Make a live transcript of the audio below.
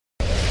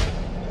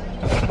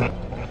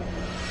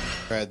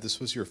Brad, this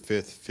was your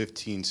fifth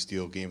 15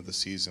 steal game of the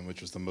season, which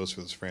was the most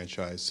for this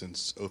franchise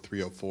since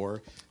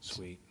 03-04.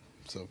 Sweet.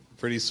 So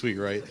pretty sweet,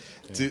 right?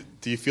 Yeah.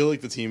 Do you feel like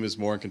the team is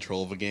more in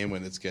control of a game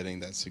when it's getting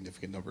that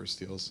significant number of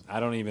steals? I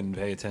don't even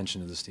pay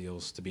attention to the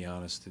steals, to be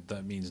honest.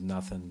 That means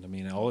nothing. I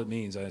mean, all it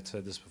means, I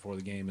said this before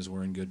the game, is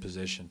we're in good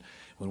position.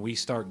 When we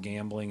start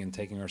gambling and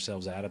taking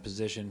ourselves out of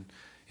position,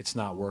 it's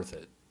not worth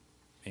it.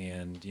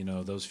 And, you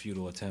know, those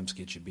futile attempts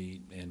get you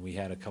beat. And we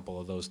had a couple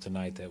of those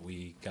tonight that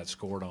we got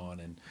scored on.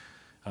 And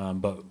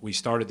but we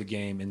started the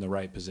game in the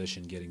right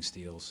position getting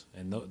steals.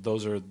 And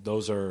those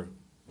are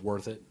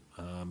worth it.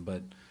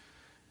 But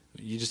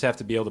you just have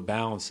to be able to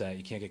balance that.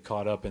 You can't get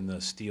caught up in the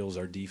steals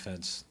or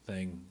defense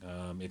thing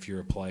if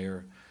you're a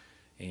player.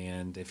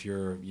 And if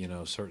you're, you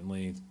know,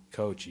 certainly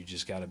coach, you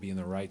just got to be in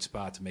the right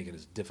spot to make it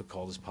as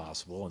difficult as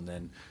possible. And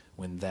then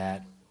when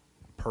that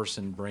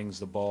person brings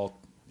the ball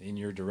in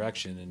your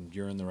direction and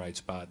you're in the right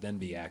spot, then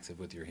be active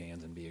with your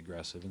hands and be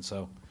aggressive. And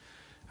so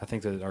I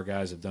think that our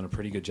guys have done a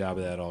pretty good job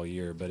of that all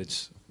year. But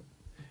it's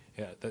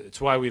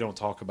why we don't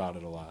talk about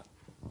it a lot.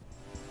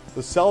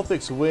 The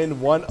Celtics win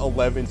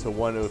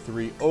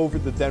 111-103 over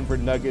the Denver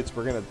Nuggets.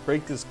 We're going to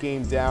break this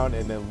game down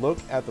and then look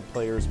at the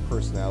players'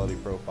 personality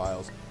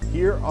profiles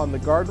here on the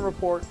Garden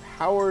Report,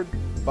 powered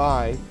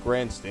by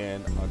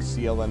Grandstand on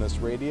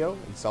CLNS Radio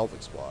and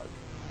Celtics Blog.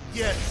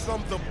 Yes,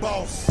 I'm the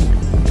boss.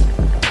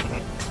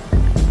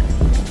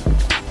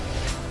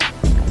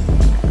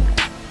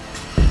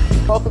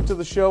 Welcome to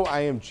the show.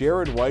 I am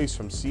Jared Weiss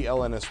from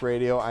CLNS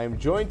Radio. I am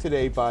joined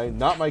today by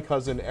not my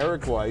cousin,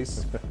 Eric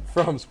Weiss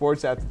from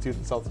Sports Aptitude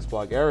and Celtics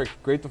Blog. Eric,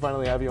 great to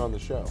finally have you on the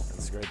show.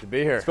 It's great to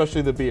be here.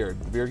 Especially the beard.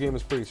 The beard game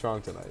is pretty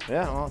strong tonight.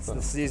 Yeah, well, it's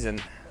the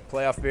season.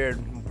 Playoff beard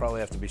will probably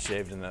have to be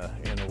shaved in a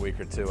week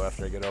or two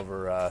after I get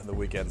over the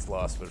weekend's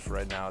loss, but for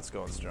right now, it's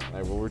going strong. All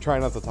right, well, we're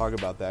trying not to talk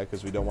about that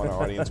because we don't want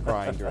our audience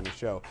crying during the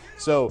show.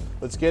 So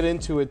let's get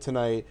into it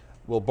tonight.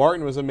 Will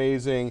Barton was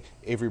amazing,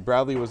 Avery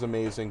Bradley was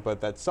amazing, but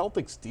that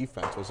Celtics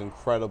defense was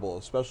incredible,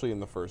 especially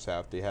in the first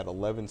half. They had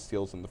 11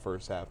 steals in the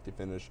first half to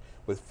finish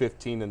with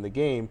 15 in the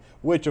game,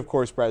 which, of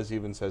course, Brad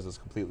Stevens says is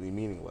completely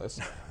meaningless.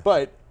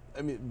 But,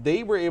 I mean,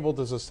 they were able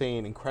to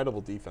sustain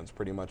incredible defense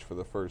pretty much for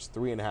the first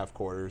 3.5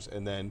 quarters,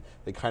 and then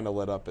they kind of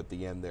let up at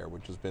the end there,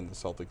 which has been the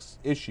Celtics'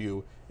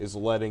 issue, is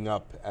letting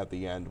up at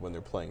the end when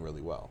they're playing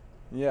really well.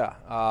 Yeah,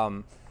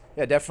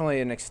 definitely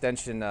an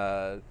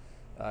extension.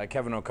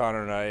 Kevin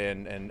O'Connor and I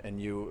and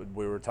you,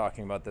 we were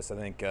talking about this, I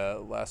think,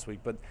 last week.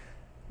 But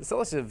the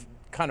Celtics have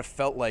kind of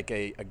felt like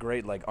a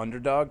great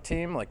underdog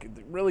team,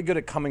 really good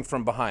at coming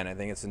from behind. I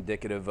think it's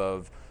indicative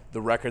of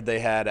the record they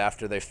had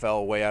after they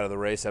fell way out of the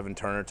race. Evan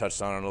Turner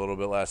touched on it a little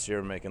bit last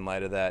year, making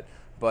light of that.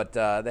 But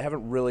they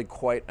haven't really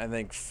quite, I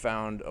think,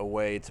 found a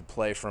way to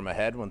play from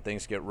ahead when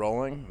things get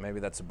rolling. Maybe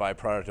that's a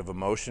byproduct of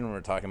emotion.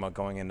 We're talking about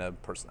going into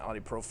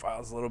personality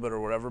profiles a little bit or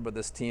whatever. But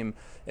this team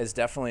is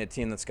definitely a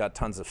team that's got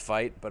tons of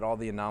fight. But all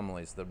the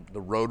anomalies, the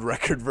road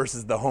record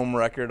versus the home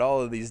record,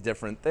 all of these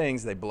different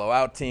things, they blow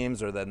out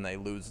teams or then they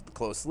lose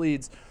close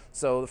leads.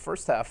 So the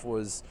first half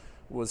was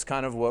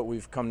kind of what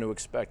we've come to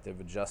expect. They've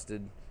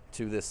adjusted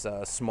to this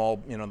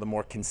small, the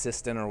more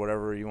consistent or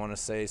whatever you want to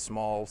say,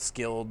 small,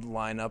 skilled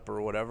lineup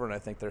or whatever, and I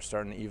think they're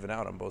starting to even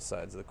out on both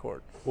sides of the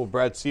court. Well,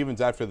 Brad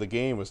Stevens, after the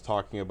game, was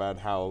talking about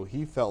how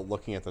he felt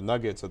looking at the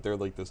Nuggets that they're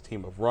like this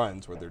team of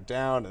runs where they're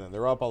down and then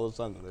they're up all of a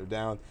sudden, then they're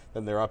down,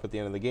 then they're up at the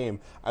end of the game.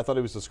 I thought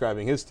he was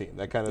describing his team.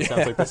 That kind of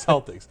sounds like the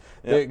Celtics.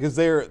 Because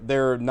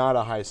they're not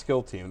a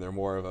high-skill team. They're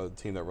more of a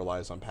team that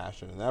relies on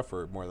passion and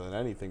effort more than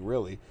anything,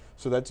 really.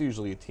 So that's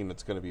usually a team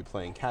that's going to be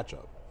playing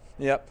catch-up.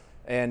 Yep,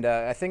 and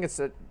I think it's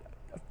a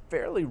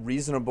fairly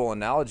reasonable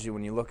analogy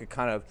when you look at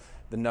kind of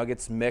the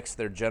Nuggets mix,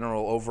 their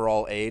general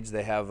overall age.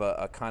 They have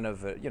a kind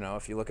of,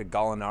 if you look at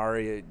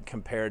Gallinari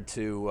compared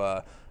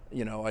to,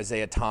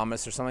 Isaiah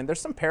Thomas or something,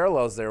 there's some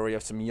parallels there where you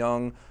have some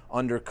young,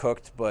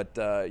 undercooked, but,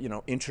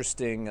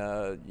 interesting,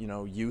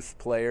 youth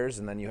players,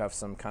 and then you have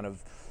some kind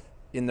of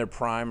in their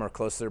prime or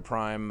close to their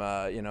prime,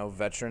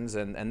 veterans.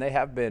 And they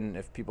have been,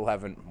 if people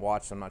haven't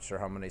watched, I'm not sure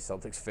how many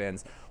Celtics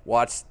fans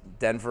watch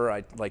Denver.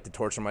 I like to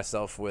torture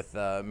myself with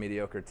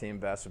mediocre team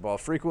basketball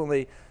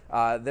frequently.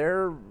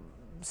 They're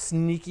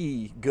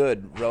sneaky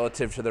good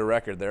relative to their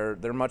record.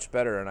 They're much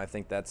better, and I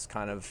think that's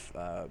kind of,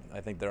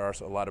 I think there are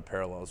a lot of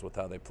parallels with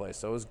how they play.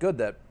 So it was good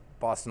that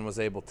Boston was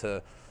able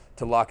to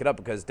lock it up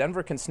because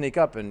Denver can sneak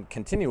up and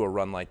continue a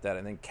run like that.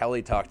 I think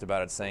Kelly talked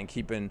about it, saying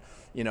keeping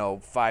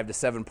 5 to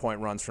 7 point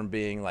runs from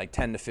being like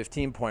 10 to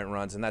 15 point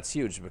runs, and that's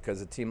huge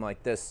because a team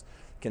like this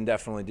can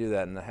definitely do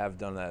that and have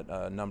done that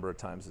a number of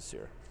times this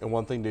year. And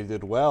one thing they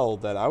did well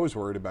that I was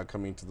worried about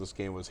coming to this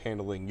game was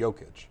handling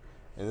Jokic.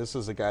 And this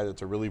is a guy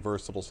that's a really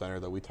versatile center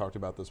that we talked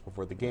about this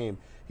before the game.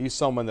 He's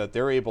someone that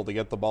they're able to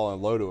get the ball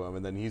and low to him,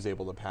 and then he's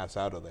able to pass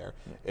out of there.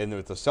 And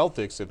with the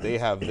Celtics, if they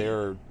have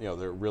their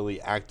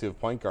really active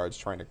point guards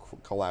trying to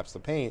collapse the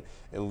paint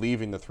and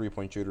leaving the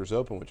three-point shooters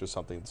open, which is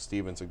something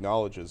Stevens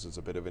acknowledges is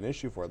a bit of an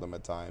issue for them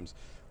at times,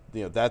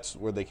 that's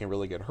where they can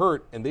really get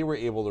hurt. And they were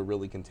able to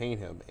really contain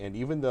him. And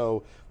even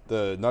though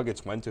the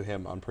Nuggets went to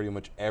him on pretty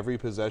much every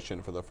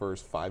possession for the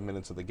first 5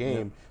 minutes of the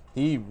game.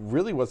 He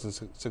really wasn't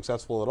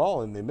successful at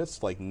all, and they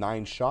missed like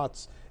 9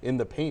 shots in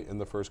the paint in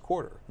the first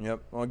quarter. Yep.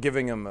 Well,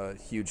 giving him a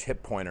huge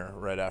hip pointer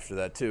right after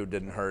that, too,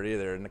 didn't hurt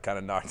either, and it kind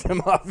of knocked him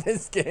off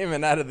his game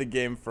and out of the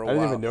game for a while. I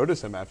didn't even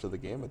notice him after the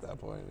game at that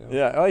point.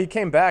 Yeah. Well, he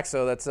came back,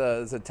 so that's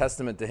a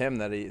testament to him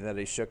that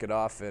he shook it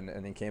off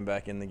and he came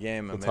back in the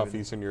game. The tough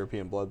Eastern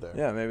European blood there.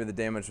 Yeah, maybe the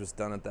damage was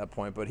done at that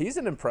point. But he's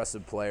an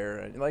impressive player.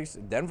 And like I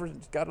said, Denver's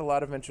got a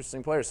lot of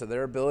interesting players, so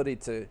their ability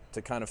to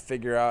kind of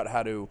figure out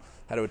how to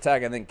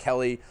attack. I think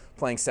Kelly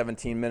playing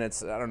 17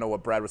 minutes, I don't know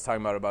what Brad was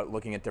talking about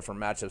looking at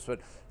different matchups, but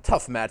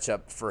tough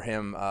matchup for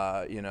him,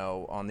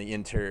 on the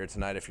interior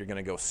tonight if you're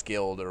going to go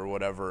skilled or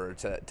whatever,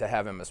 to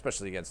have him,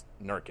 especially against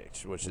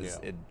Nurkic, which is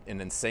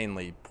an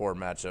insanely poor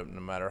matchup no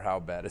matter how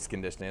bad his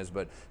conditioning is.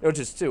 But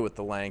just too, with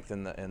the length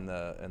and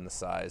the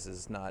size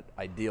is not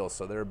ideal.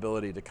 So their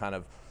ability to kind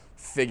of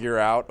figure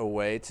out a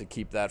way to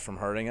keep that from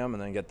hurting him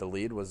and then get the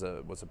lead was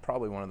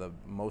probably one of the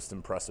most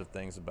impressive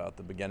things about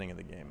the beginning of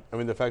the game. I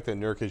mean, the fact that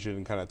Nurkic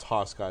didn't kind of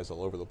toss guys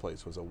all over the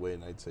place was a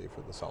win, I'd say,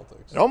 for the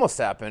Celtics. It almost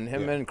happened.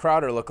 Him and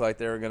Crowder looked like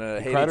they were going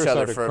to hate Crowder each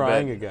other started for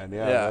crying a bit. again.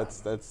 Yeah,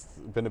 that's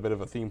been a bit of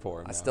a theme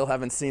for him. I still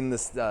haven't seen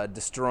this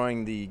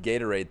destroying the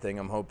Gatorade thing.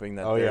 I'm hoping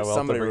that we'll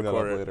somebody have to bring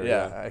recorded. that up later,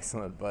 yeah,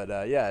 excellent. But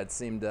it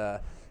seemed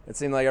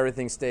like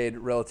everything stayed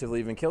relatively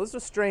even kill. It was a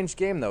strange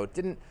game though. It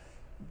didn't.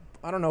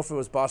 I don't know if it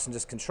was Boston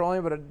just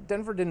controlling, but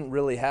Denver didn't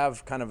really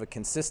have kind of a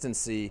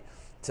consistency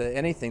to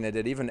anything they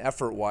did, even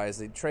effort-wise.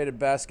 They traded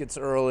baskets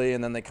early,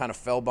 and then they kind of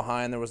fell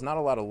behind. There was not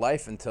a lot of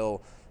life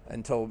until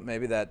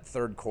maybe that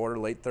third quarter,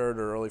 late third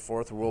or early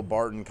fourth, where Will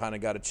Barton kind of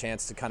got a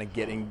chance to kind of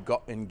get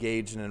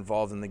engaged and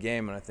involved in the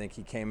game. And I think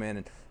he came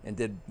in and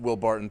did Will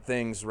Barton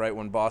things right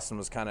when Boston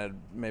was kind of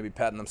maybe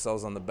patting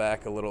themselves on the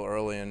back a little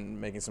early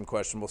and making some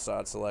questionable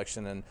shot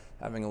selection and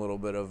having a little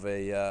bit of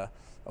a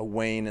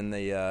wane in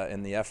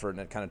the effort, and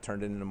it kind of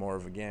turned into more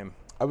of a game.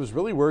 I was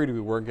really worried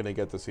we weren't going to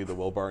get to see the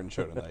Will Barton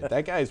show tonight.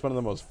 That guy is one of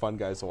the most fun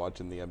guys to watch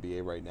in the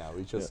NBA right now.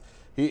 He's just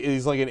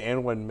he's like an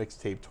and one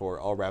mixtape tour,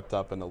 all wrapped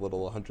up in a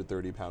little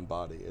 130-pound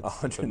body. It's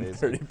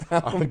 130 amazing.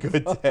 pounds On a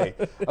good day.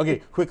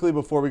 Okay, quickly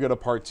before we go to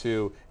part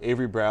 2,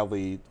 Avery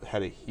Bradley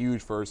had a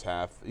huge first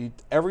half.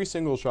 Every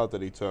single shot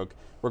that he took,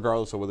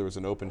 regardless of whether it was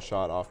an open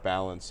shot off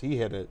balance, he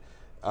hit it.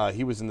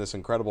 He was in this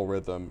incredible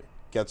rhythm.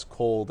 Gets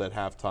cold at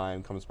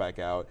halftime, comes back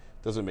out,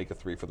 doesn't make a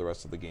 3 for the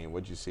rest of the game.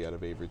 What did you see out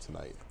of Avery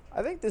tonight?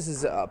 I think this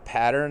is a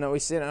pattern that we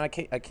see, and I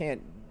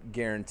can't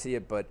guarantee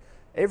it, but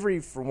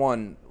Avery, for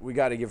one, we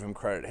got to give him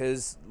credit.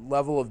 His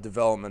level of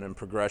development and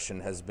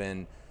progression has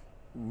been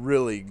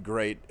really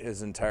great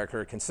his entire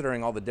career,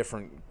 considering all the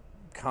different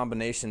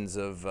combinations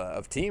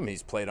of team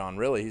he's played on.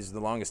 Really, he's the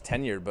longest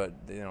tenured,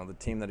 but the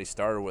team that he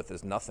started with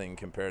is nothing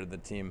compared to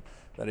the team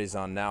that he's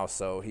on now.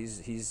 So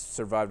he's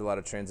survived a lot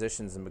of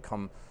transitions and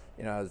become,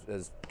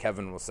 as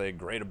Kevin will say,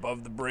 great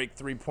above the break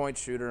 3-point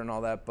shooter and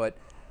all that. But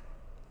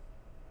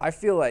I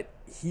feel like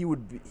he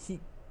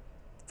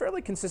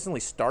fairly consistently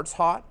starts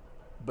hot,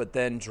 but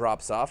then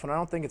drops off. And I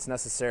don't think it's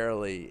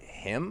necessarily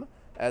him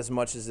as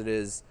much as it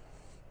is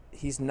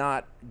he's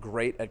not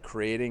great at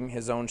creating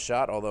his own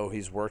shot, although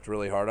he's worked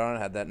really hard on it.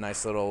 Had that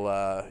nice little,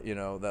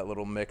 that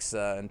little mix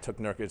and took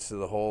Nurkic to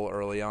the hole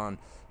early on.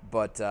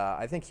 But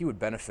I think he would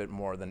benefit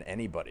more than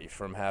anybody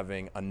from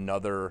having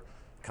another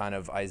kind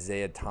of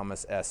Isaiah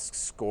Thomas-esque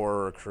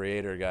scorer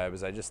creator guy,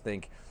 because I just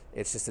think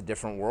it's just a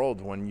different world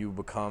when you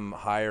become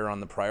higher on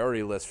the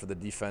priority list for the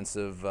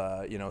defensive,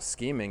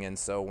 scheming. And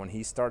so when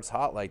he starts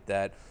hot like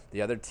that,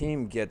 the other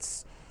team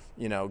gets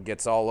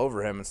all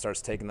over him and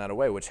starts taking that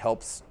away, which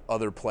helps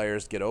other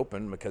players get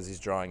open because he's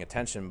drawing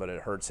attention, but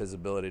it hurts his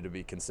ability to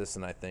be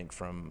consistent, I think,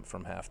 from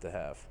half to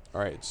half. All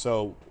right,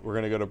 so we're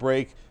going to go to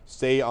break.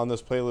 Stay on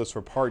this playlist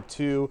for part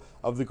 2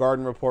 of the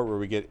Garden Report, where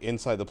we get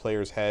inside the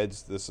players'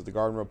 heads. This is the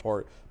Garden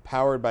Report,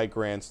 powered by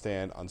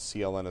Grandstand on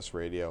CLNS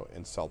Radio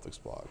and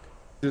Celtics Blog.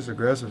 Just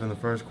aggressive in the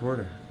first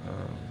quarter,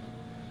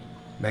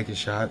 making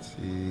shots.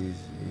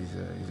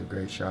 He's a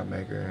great shot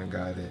maker and a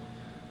guy that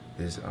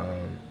is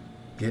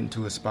getting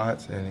to his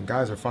spots, and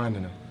guys are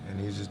finding him. And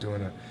he's just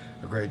doing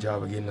a great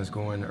job of getting us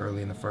going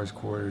early in the first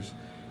quarters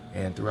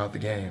and throughout the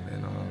game.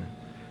 And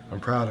I'm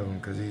proud of him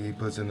because he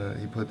puts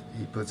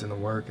in the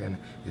work and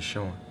it's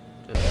showing.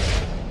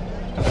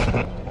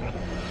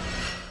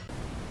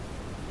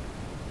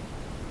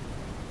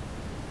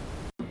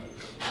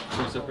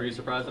 Were you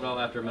surprised at all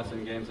after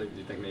missing games? Do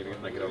you think maybe it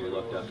might get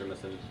overlooked after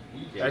missing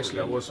games?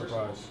 Actually, I was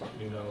surprised.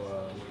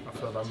 I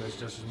felt I missed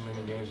just as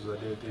many games as I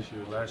did this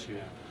year, last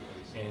year.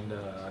 And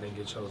I didn't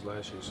get chose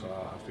last year, so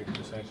I figured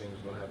the same thing was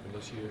going to happen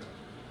this year.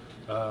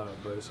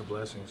 But it's a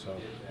blessing, so,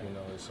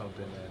 it's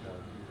something that,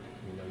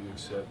 you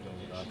accept,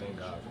 and I thank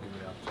God for giving me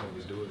the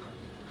opportunity to do it.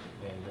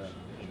 And,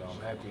 I'm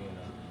happy, and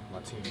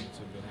my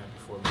teammates have been happy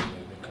for me.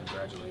 They've been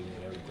congratulating me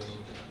and everything.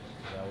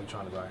 We're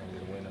trying to go out here and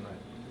get a win tonight.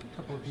 A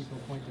couple of people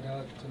pointed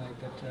out tonight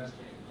that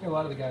a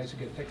lot of the guys who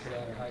get picked for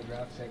that are high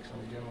draft picks and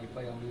they generally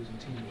play on losing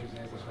teams.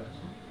 Examples of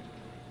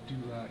you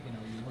look,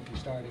 you're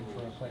starting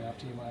for a playoff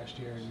team last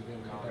year, and you've been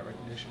able to get that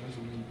recognition. What does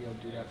it mean to be able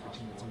to do that for a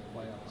team that's in the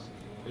playoffs?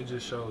 It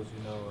just shows,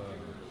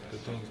 the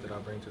things that I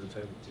bring to the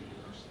table,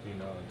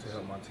 to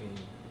help my team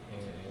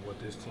and what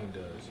this team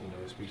does.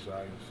 It speaks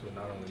volumes for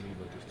not only me,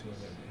 but this team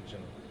in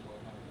general.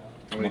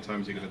 How many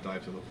times are you going to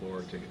dive to the floor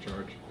and take a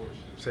charge?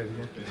 Say it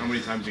again? How many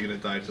times are you going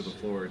to dive to the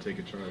floor and take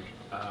a charge?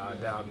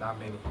 Not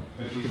many.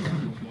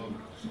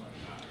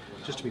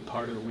 Just to be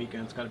part of the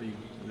weekend, it's got to be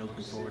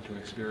looking forward to an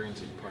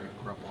experience that you probably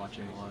grew up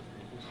watching a lot.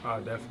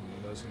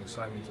 Definitely. It's an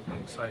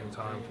exciting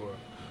time for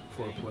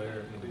a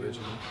player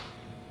individually.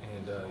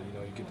 And,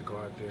 you get to go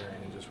out there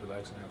and just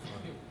relax and have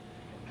fun.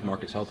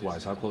 Marcus,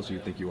 health-wise, how close do you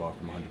think you are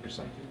from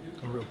 100%?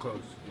 I'm real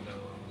close.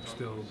 I'm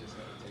still,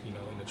 in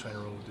the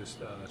training room with this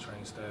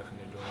training staff, and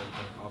they're doing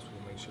everything possible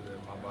to make sure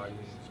that my body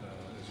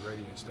is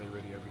ready and stay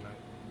ready every night.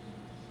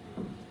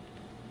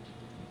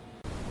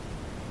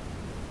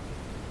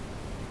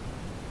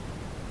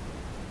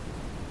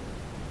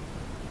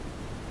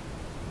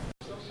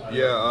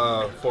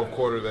 Yeah, fourth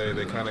quarter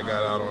they kind of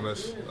got out on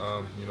us.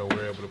 We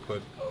were able to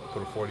put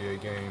a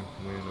 48 game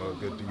win,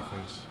 good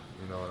defense.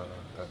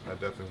 I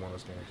definitely won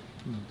this game.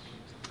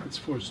 It's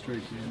 4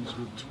 straight games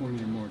with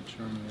 20 or more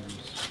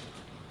turnovers.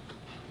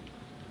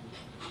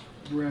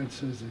 Brad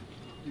says that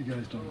you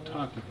guys don't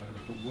talk about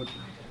it, but what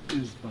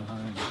is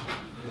behind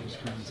those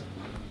kinds of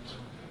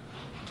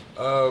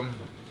wins?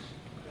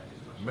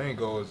 Main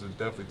goal is to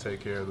definitely take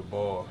care of the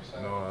ball.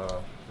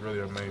 Really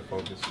our main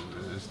focus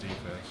is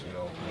defense.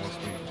 Once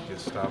we get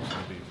stops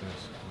on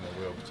defense,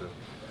 we're able to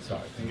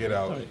get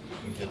out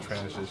and get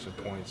transition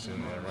points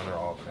and run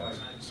our offense.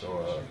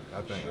 So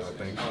I think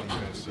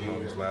defense,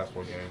 these last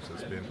 4 games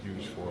has been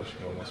huge for us.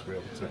 Once we're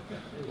able to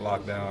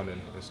lock down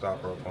and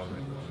stop our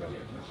opponent,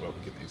 we're able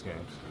to get these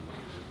games.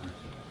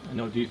 I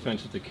know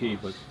defense is the key,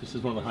 but this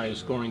is one of the highest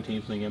scoring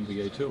teams in the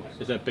NBA too.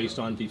 Is that based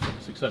on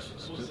defense,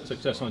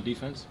 success on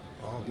defense?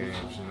 All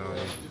games,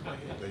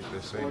 they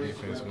say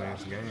defense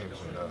wins games,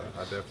 and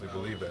I definitely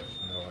believe that.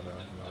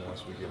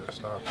 Once we get a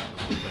stop,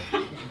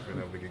 we're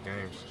able to get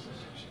games.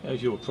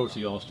 As you approach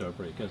the All-Star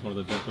break, as one of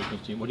the best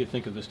team, what do you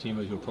think of this team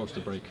as you approach the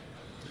break?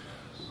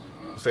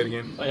 Say it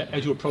again.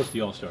 As you approach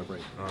the All-Star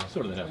break,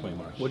 sort of the halfway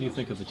mark, what do you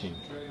think of the team?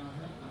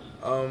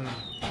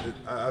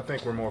 I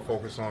think we're more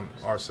focused on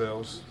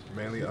ourselves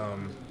mainly.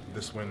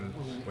 This when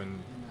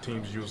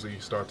teams usually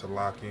start to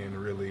lock in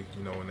really,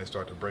 when they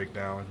start to break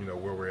down,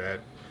 where we're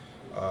at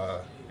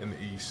in the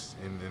East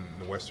and in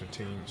the Western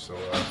teams. So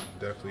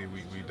definitely,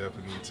 we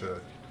definitely need to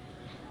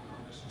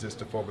just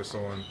to focus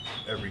on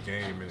every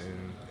game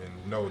and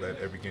know that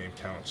every game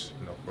counts,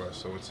 for us.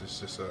 So it's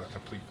just a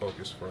complete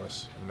focus for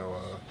us.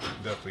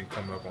 Definitely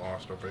coming up on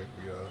All-Star break,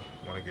 we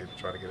want to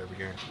try to get every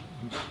game.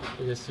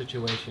 In this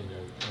situation,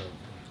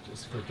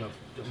 just for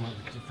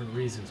different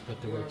reasons, but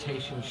the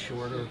rotation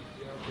shorter,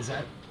 is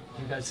that,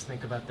 do you guys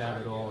think about that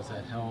at all? Has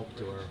that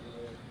helped, or?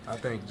 I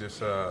think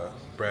just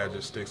Brad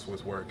just sticks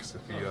with works.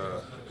 If he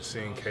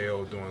seeing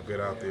KO doing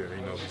good out there,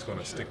 he's going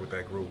to stick with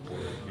that group, or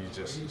he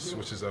just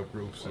switches up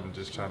groups and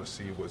just trying to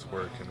see what's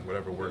working.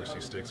 Whatever works,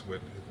 he sticks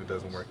with. If it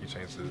doesn't work, he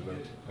changes it up.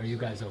 Are you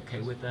guys okay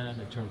with that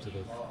in terms of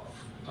the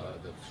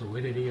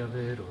fluidity of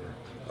it, or?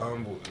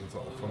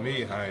 For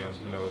me, I am.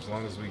 As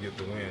long as we get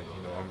the win,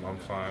 I'm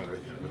fine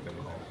with anything.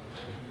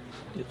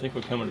 Do you think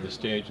we're coming to the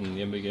stage in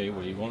the NBA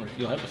where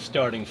you'll have a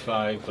starting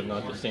 5, but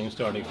not the same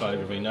starting 5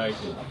 every night?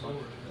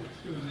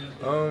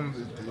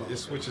 It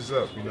switches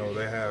up.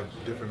 They have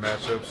different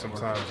matchups.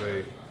 Sometimes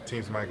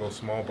teams might go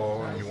small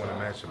ball and you want to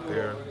match up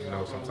there.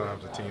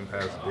 Sometimes the team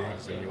has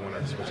bigs and you want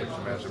to switch up your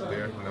matchup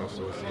there.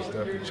 So it's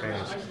definitely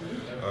changed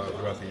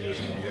throughout the years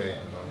in the NBA.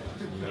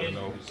 You never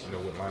know,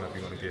 what lineup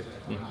you're going to get.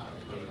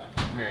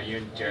 Amir, you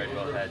and Jared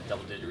both had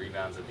double-digit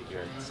rebounds. I think you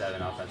had 7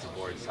 offensive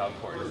boards. How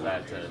important is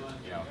that to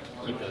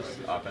keep those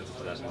offensive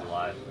possessions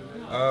alive?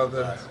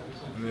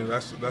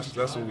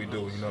 That's what we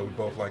do. We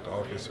both like the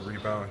offensive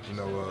rebound.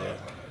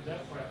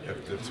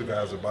 If the 2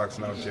 guys are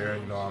boxing out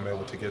Jared, I'm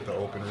able to get the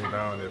open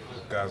rebound. If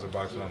guys are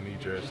boxing on me,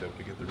 Jared's able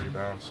to get the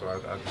rebound. So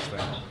I just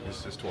think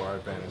it's just to our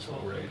advantage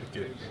when we're able to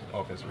get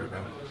offensive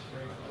rebound.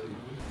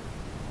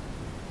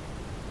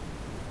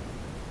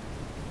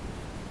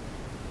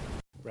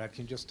 Brad,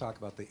 can you just talk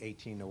about the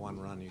 18-1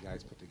 run you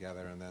guys put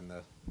together and then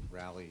the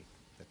rally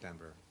that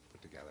Denver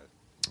put together?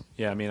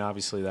 Yeah,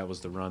 obviously that was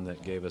the run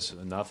that gave us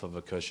enough of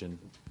a cushion.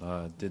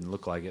 Didn't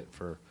look like it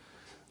for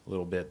a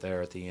little bit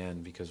there at the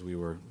end because we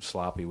were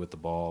sloppy with the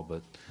ball.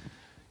 But,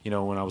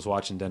 when I was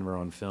watching Denver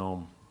on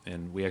film,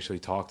 and we actually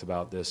talked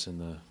about this in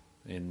the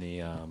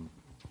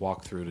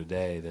walkthrough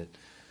today, that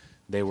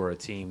they were a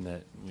team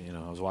that,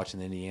 I was watching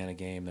the Indiana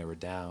game, they were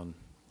down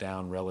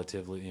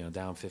relatively,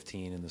 down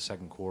 15 in the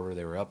second quarter.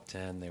 They were up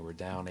 10, they were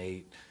down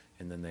 8,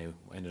 and then they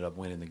ended up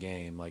winning the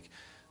game. Like,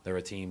 they're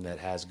a team that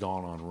has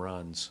gone on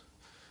runs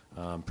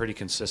pretty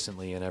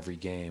consistently in every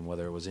game,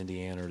 whether it was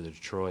Indiana or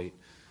Detroit,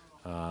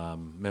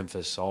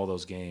 Memphis, all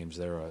those games.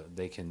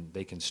 They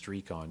can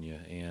streak on you,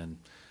 and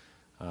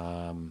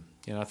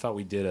I thought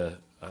we did a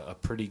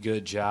pretty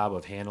good job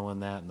of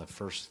handling that in the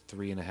first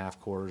 3.5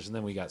 quarters, and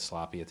then we got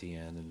sloppy at the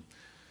end,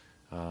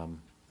 and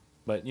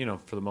But, you know,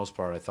 for the most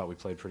part, I thought we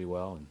played pretty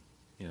well and,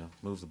 you know,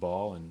 moved the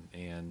ball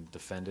and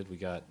defended. We've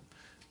got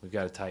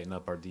to tighten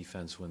up our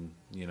defense when,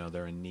 you know,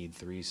 they're in need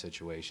three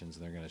situations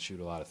and they're going to shoot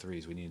a lot of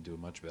threes. We need to do a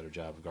much better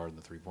job of guarding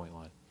the three-point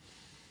line.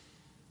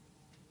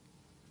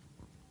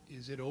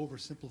 Is it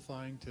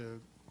oversimplifying to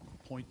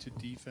point to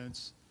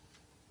defense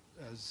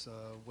as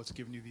what's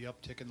given you the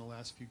uptick in the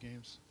last few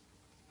games?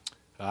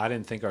 I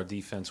didn't think our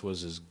defense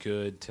was as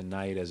good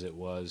tonight as it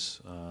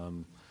was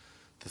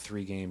the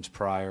 3 games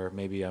prior.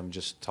 Maybe I'm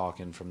just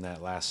talking from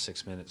that last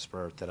 6-minute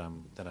spurt that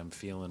I'm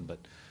feeling. But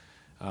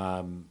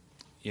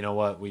you know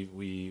what?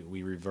 We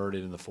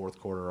reverted in the fourth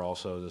quarter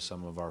also to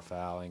some of our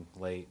fouling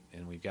late,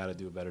 and we've got to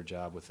do a better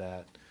job with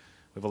that.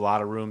 We have a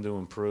lot of room to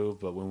improve,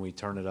 but when we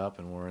turn it up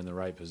and we're in the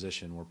right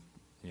position,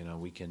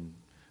 we can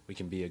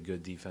be a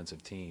good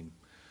defensive team.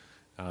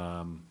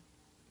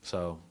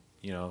 So,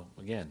 you know,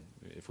 again,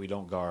 if we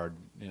don't guard,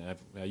 you know,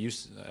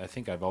 I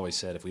think I've always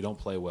said if we don't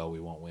play well, we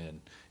won't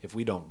win. If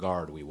we don't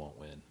guard, we won't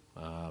win.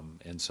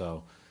 And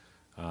so,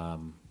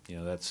 you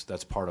know,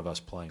 that's part of us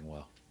playing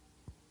well.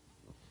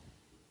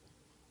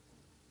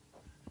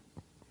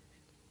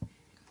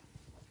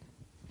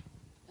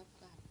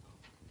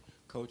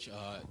 Coach,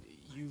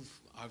 you've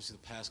obviously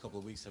the past couple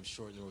of weeks have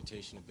shortened the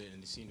rotation a bit,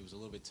 and it seemed it was a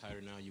little bit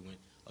tighter now. You went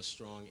a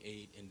strong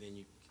 8, and then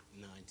you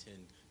 9, 10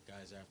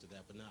 guys after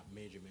that, but not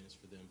major minutes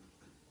for them.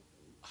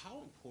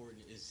 How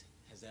important has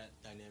that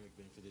dynamic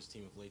been for this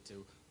team of late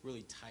to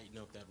really tighten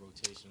up that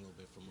rotation a little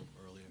bit from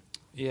earlier?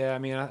 Yeah, I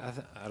mean,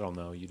 I don't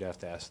know. You'd have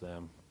to ask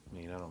them. I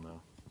mean, I don't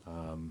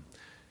know.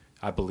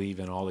 I believe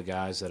in all the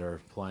guys that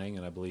are playing,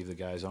 and I believe the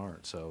guys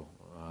aren't. So,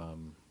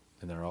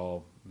 and they're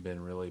all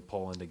been really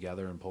pulling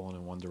together and pulling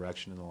in one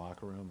direction in the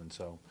locker room. And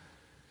so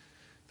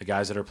the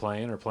guys that are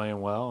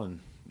playing well, and,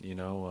 you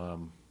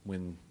know,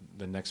 when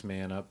the next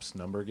man up's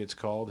number gets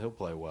called, he'll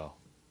play well.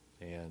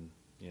 And,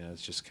 you know,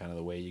 it's just kind of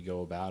the way you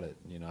go about it.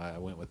 You know, I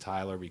went with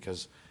Tyler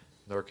because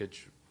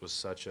Nurkic was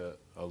such a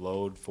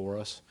load for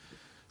us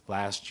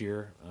last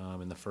year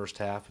in the first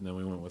half, and then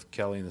we went with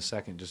Kelly in the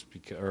second,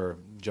 or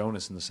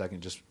Jonas in the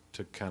second, just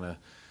to kind of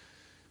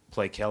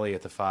play Kelly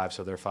at the 5,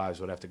 so their 5s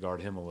would have to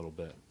guard him a little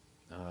bit.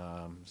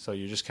 So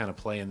you're just kind of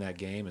playing that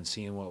game and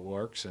seeing what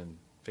works and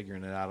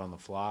figuring it out on the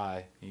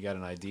fly. You got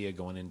an idea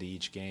going into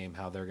each game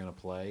how they're going to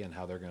play and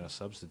how they're going to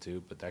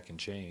substitute, but that can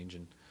change.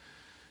 And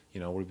you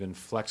know, we've been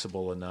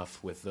flexible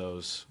enough with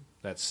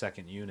that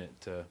second unit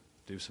to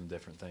do some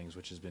different things,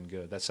 which has been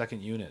good. That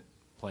second unit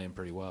playing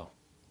pretty well.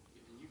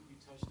 You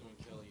touched on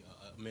Kelly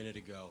a minute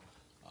ago.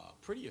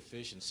 Pretty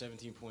efficient,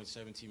 17 points,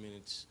 17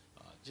 minutes.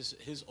 Just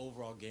his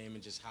overall game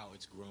and just how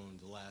it's grown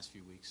the last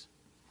few weeks.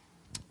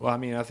 Well, I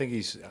mean, I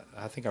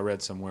think I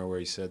read somewhere where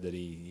he said that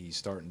he's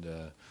starting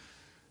to,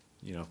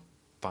 you know,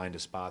 find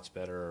his spots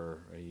better, or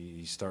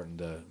he's starting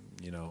to,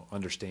 you know,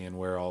 understand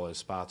where all his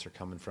spots are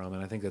coming from.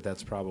 And I think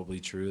that's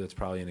probably true. That's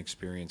probably an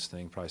experience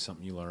thing, probably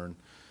something you learn.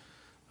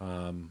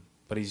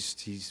 But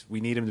we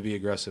need him to be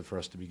aggressive for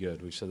us to be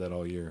good. We've said that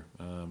all year.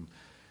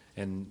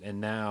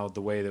 And now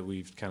the way that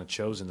we've kind of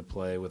chosen to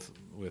play with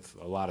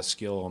a lot of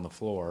skill on the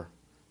floor,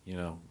 you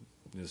know,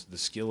 the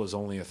skill is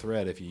only a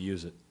threat if you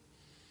use it.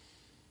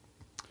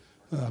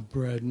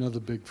 Brad, another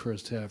big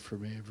first half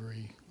from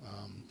Avery.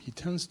 He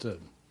tends to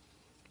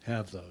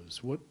have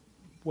those.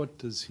 What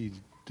does he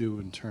do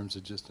in terms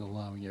of just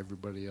allowing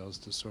everybody else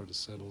to sort of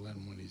settle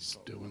in when he's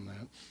doing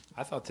that?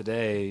 I thought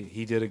today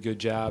he did a good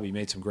job. He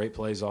made some great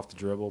plays off the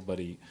dribble,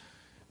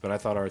 but I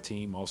thought our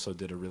team also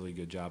did a really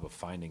good job of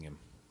finding him.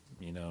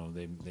 You know,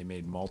 they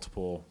made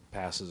multiple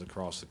passes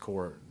across the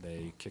court.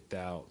 They kicked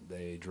out.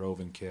 They drove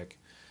and kick,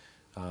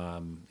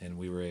 and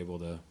we were able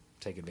to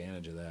take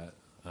advantage of that.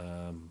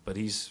 But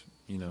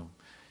you know,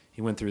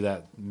 he went through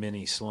that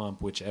mini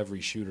slump, which every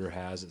shooter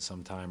has at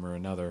some time or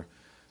another.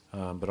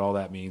 But all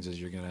that means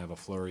is you're going to have a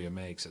flurry of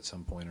makes at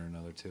some point or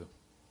another, too.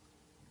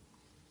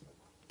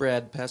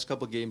 Brad, past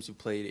couple of games you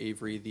played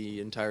Avery the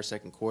entire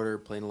second quarter,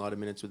 playing a lot of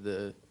minutes with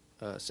the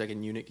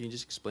second unit. Can you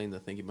just explain the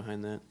thinking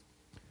behind that?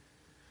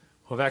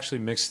 Well, I've actually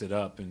mixed it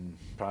up in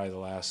probably the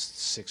last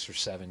 6 or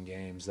 7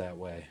 games that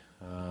way.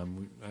 I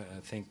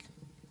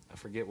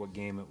forget what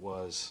game it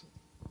was.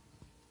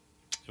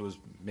 It was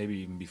maybe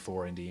even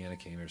before Indiana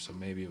came here, so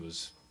maybe it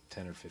was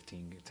 10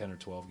 or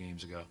 12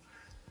 games ago.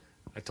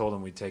 I told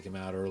him we'd take him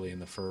out early in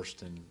the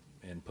first and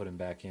put him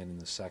back in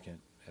the second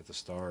at the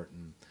start.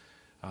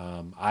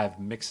 And I've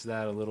mixed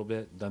that a little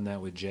bit, done that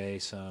with Jay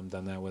some,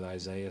 done that with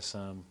Isaiah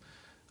some.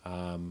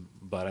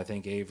 But I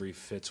think Avery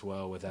fits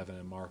well with Evan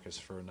and Marcus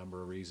for a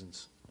number of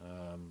reasons.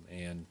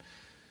 And,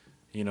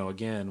 you know,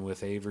 again,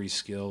 with Avery's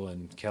skill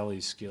and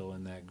Kelly's skill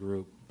in that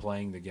group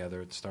playing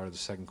together at the start of the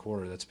second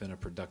quarter, that's been a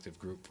productive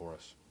group for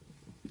us.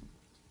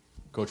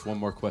 Coach, one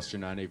more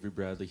question on Avery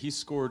Bradley. He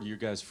scored your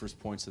guys' first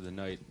points of the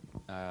night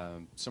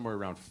somewhere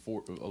around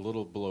a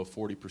little below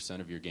 40%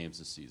 of your games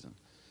this season.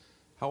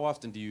 How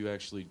often do you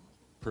actually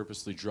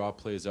purposely draw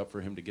plays up for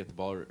him to get the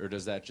ball, or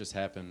does that just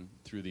happen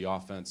through the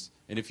offense?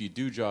 And if you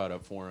do draw it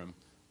up for him,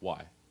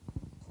 why?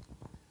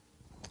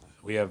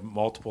 We have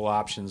multiple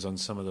options on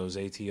some of those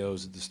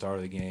ATOs at the start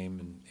of the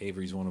game, and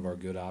Avery's one of our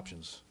good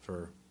options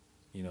for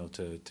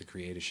to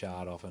create a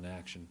shot off an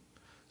action.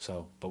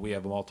 So, but we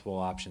have multiple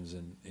options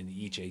in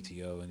each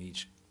ATO and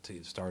each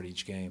to start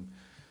each game,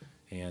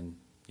 and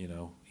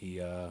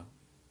he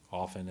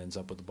often ends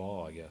up with the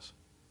ball, I guess.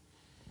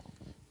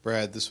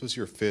 Brad, this was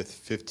your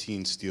fifth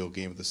 15-steal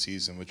game of the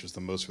season, which was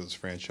the most for this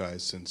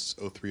franchise since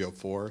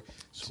 03-04.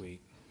 Sweet.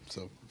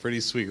 So pretty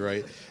sweet,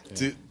 right?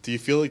 Yeah. Do you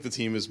feel like the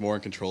team is more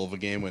in control of a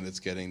game when it's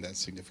getting that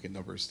significant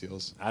number of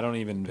steals? I don't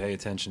even pay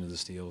attention to the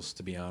steals,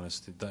 to be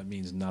honest. That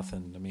means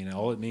nothing. I mean,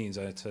 all it means,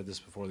 I said this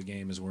before the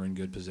game, is we're in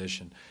good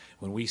position.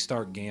 When we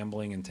start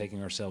gambling and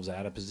taking ourselves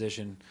out of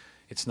position,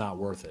 it's not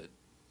worth it.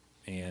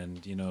 And,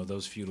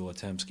 those futile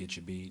attempts get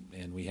you beat.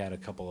 And we had a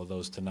couple of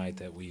those tonight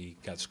that we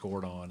got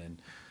scored on. And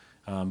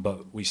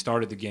but we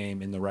started the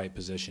game in the right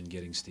position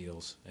getting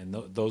steals. And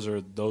those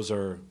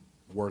are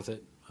worth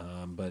it.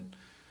 But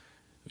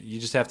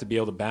you just have to be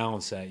able to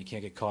balance that. You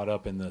can't get caught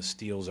up in the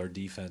steals or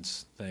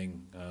defense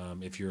thing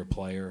if you're a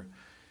player.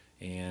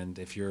 And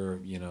if you're,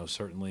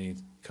 certainly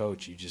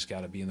coach, you just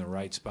got to be in the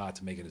right spot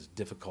to make it as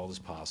difficult as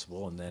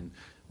possible. And then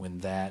when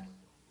that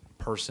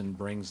person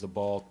brings the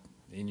ball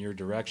in your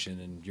direction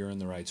and you're in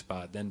the right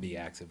spot, then be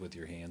active with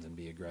your hands and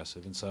be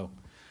aggressive. And so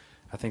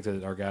I think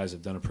that our guys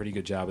have done a pretty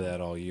good job of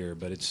that all year.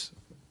 But it's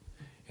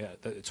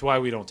why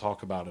we don't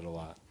talk about it a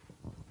lot.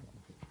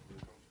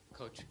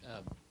 Coach,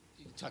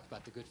 you talked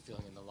about the good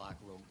feeling in the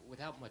locker room.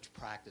 Without much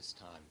practice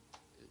time,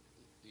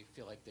 do you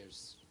feel like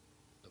there's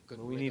a good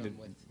We rhythm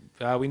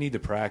we need to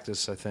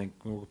practice, I think.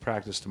 We'll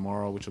practice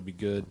tomorrow, which will be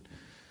good.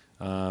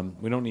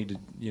 We don't need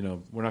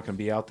to, we're not going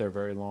to be out there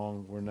very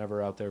long. We're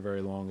never out there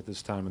very long at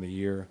this time of the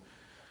year.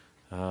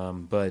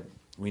 But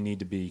we need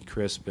to be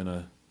crisp in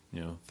a,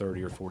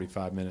 30 or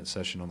 45-minute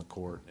session on the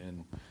court.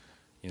 And,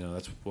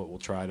 that's what we'll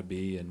try to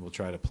be, and we'll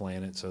try to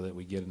plan it so that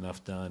we get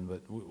enough done.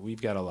 But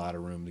we've got a lot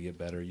of room to get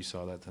better. You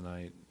saw that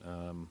tonight.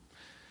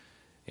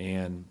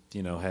 And,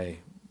 hey,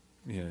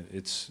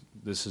 this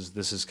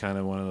is kind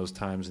of one of those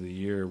times of the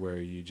year where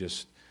you've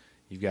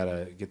got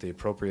to get the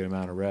appropriate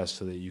amount of rest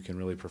so that you can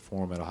really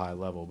perform at a high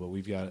level. But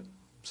we've got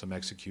some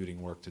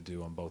executing work to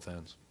do on both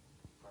ends.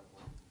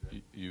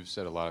 You've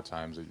said a lot of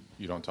times that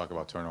you don't talk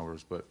about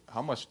turnovers, but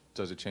how much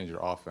does it change your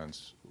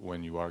offense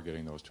when you are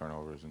getting those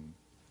turnovers? And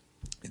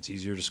it's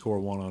easier to score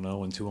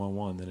 1-on-0 and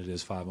 2-on-1 than it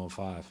is 5-on-5.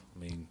 I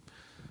mean,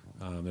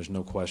 there's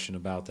no question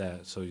about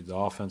that. So the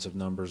offensive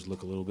numbers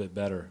look a little bit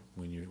better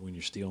when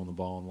you're stealing the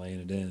ball and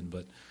laying it in.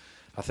 But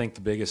I think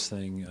the biggest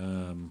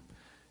thing,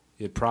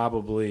 it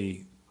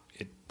probably,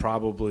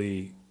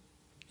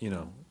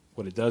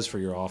 what it does for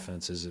your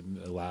offense is it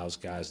allows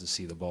guys to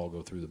see the ball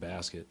go through the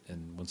basket.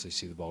 And once they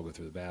see the ball go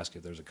through the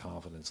basket, there's a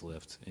confidence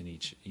lift in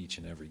each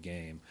and every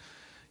game.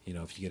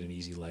 If you get an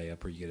easy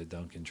layup or you get a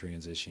dunk in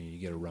transition, you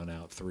get a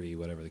run-out three,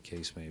 whatever the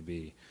case may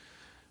be.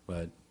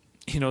 But,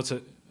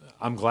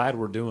 I'm glad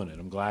we're doing it.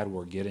 I'm glad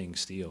we're getting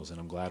steals, and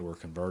I'm glad we're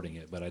converting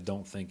it. But I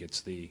don't think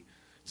it's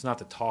not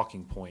the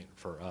talking point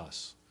for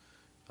us.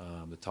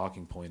 The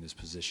talking point is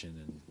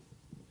position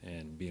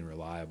and being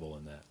reliable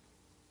in that.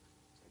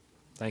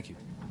 Thank you.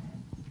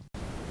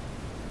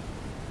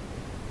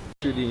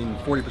 Shooting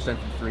 40% from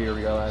three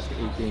over the last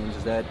 8 games.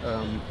 Is that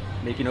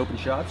making open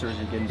shots, or is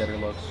it getting better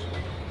looks?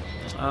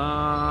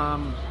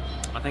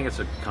 I think it's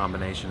a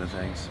combination of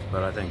things,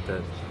 but I think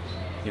that,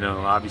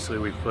 obviously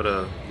we've put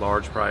a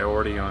large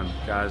priority on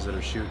guys that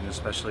are shooting,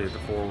 especially at the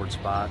forward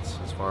spots,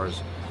 as far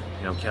as,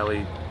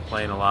 Kelly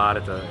playing a lot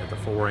at the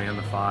 4 and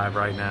the 5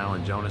 right now,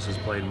 and Jonas has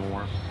played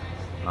more.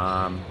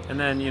 And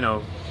then,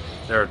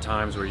 there are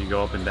times where you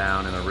go up and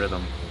down in a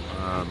rhythm.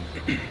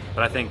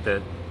 But I think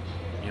that,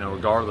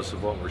 regardless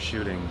of what we're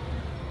shooting,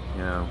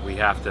 we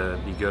have to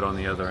be good on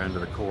the other end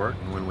of the court.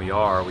 And when we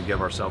are, we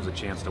give ourselves a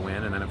chance to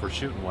win. And then if we're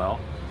shooting well,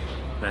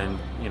 then,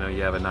 you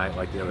have a night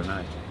like the other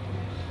night.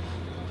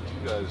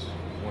 you guys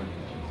went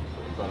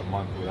about a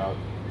month without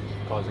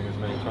causing as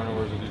many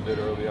turnovers as you did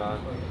early on,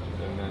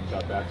 and then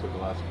got back to it the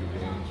last few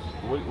games.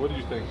 What do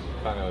you think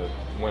kind of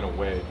went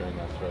away during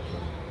that stretch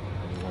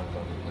when you weren't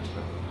causing?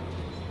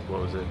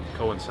 What was it,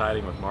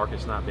 coinciding with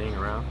Marcus not being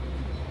around?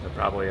 That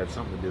probably had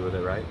something to do with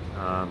it, right?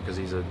 Because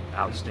he's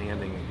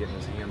outstanding at getting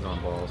his hands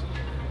on balls.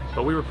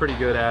 But we were pretty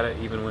good at it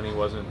even when he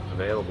wasn't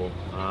available.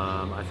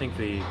 I think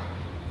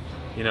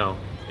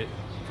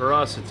for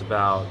us it's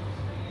about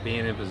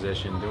being in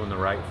position, doing the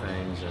right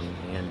things,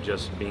 and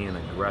just being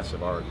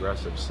aggressive, our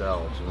aggressive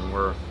selves. When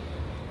we're,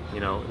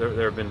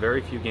 there have been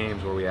very few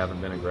games where we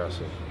haven't been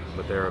aggressive,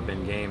 but there have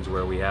been games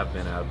where we have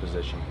been out of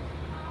position.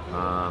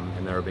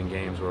 And there have been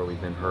games where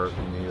we've been hurt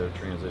in either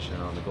transition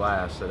or on the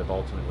glass that have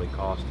ultimately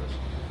cost us.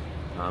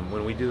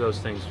 When we do those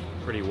things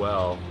pretty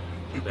well,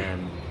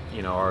 then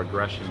our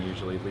aggression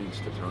usually leads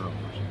to turnovers.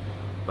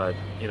 But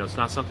it's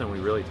not something we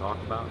really talk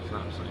about.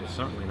 It's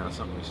certainly not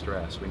something we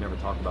stress. We never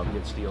talk about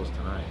get steals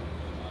tonight.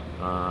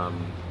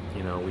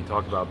 We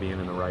talk about being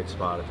in the right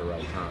spot at the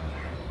right time.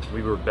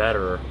 We were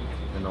better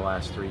in the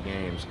last 3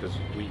 games because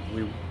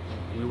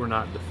we were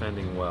not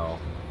defending well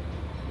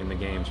in the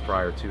games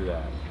prior to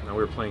that. Now,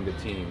 we were playing good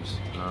teams,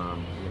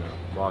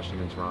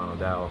 Washington, Toronto,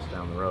 Dallas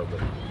down the road,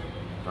 but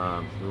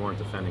we weren't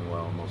defending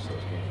well in most of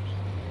those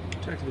games.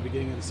 You talked at the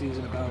beginning of the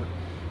season about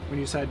when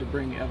you decided to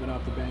bring Evan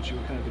off the bench, you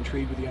were kind of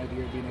intrigued with the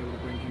idea of being able to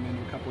bring him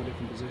into a couple of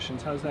different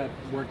positions. How's that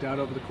worked out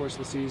over the course of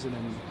the season,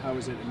 and how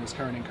is it in this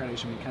current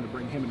incarnation when you kind of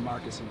bring him and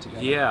Marcus in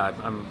together? Yeah,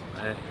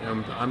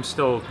 I'm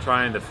still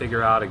trying to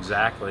figure out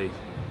exactly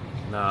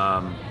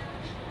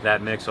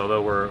that mix,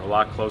 although we're a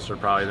lot closer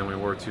probably than we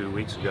were 2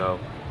 weeks ago.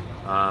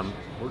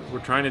 We're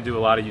trying to do a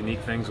lot of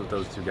unique things with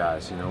those two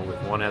guys. You know,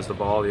 if one has the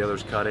ball, the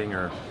other's cutting,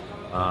 or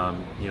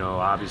you know,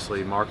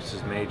 obviously Marcus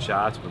has made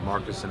shots, but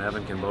Marcus and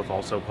Evan can both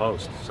also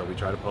post. So we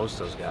try to post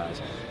those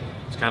guys.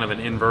 It's kind of an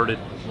inverted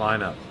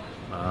lineup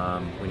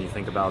when you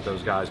think about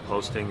those guys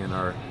posting and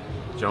our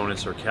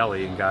Jonas or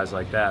Kelly and guys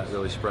like that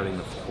really spreading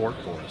the court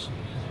for us.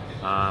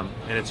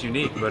 And it's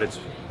unique, but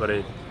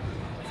it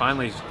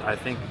finally, I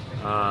think,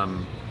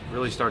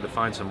 really started to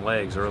find some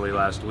legs early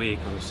last week,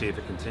 and we'll see if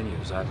it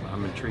continues.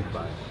 I'm intrigued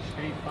by it.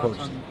 Any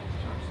thoughts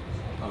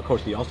on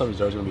Coach, the All-Star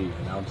reserve is going to be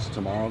announced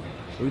tomorrow.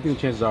 What do you think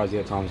the chances are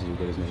Isaiah Thomas will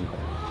get his name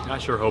called? I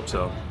sure hope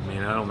so. I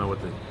mean, I don't know what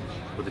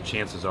the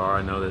chances are.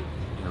 I know that,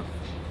 you know,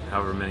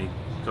 however many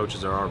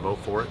coaches there are vote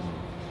for it,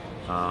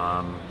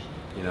 and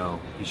you know,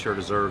 he sure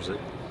deserves it.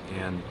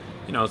 And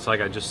you know, it's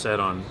like I just said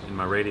in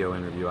my radio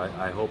interview.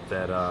 I hope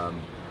that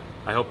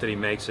he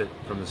makes it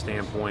from the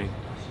standpoint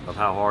of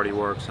how hard he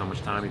works, how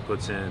much time he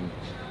puts in,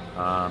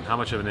 how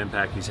much of an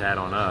impact he's had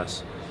on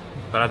us.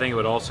 But I think it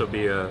would also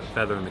be a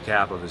feather in the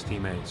cap of his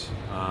teammates,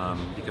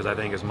 because I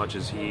think as much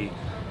as he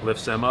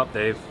lifts them up,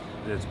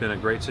 it's been a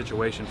great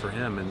situation for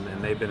him,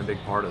 and they've been a big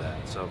part of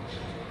that. So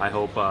I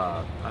hope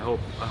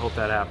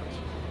that happens.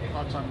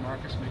 Thoughts on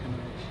Marcus making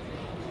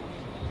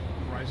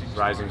the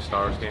Rising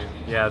Stars game?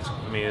 Yeah,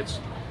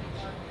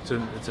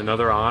 it's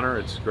another honor.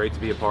 It's great to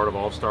be a part of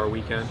All-Star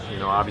Weekend. You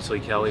know, obviously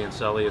Kelly and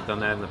Sully have done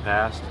that in the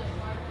past,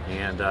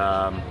 and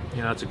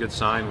you know, it's a good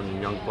sign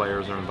when young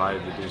players are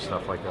invited to do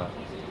stuff like that,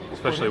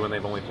 especially when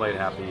they've only played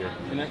half a year.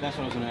 And that's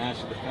what I was going to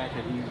ask you. The fact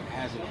that he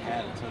hasn't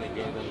had a ton of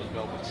games under his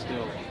belt, but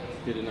still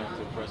did enough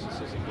to impress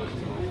assistant coaches.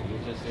 Can you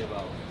just say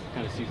about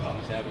kind of season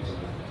he's having?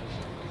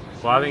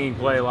 Well, I think he can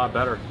play a lot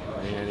better,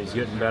 and he's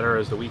getting better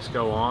as the weeks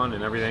go on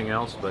and everything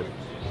else. But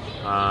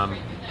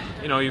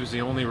you know, he was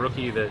the only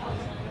rookie that,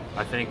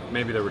 I think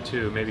maybe there were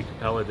two, maybe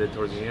Capella did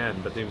towards the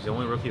end, but he was the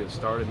only rookie that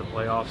started in the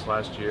playoffs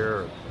last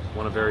year, or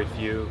one of very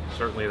few.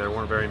 Certainly there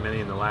weren't very many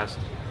in the last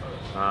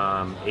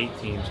 8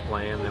 teams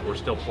playing that were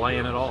still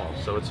playing at all.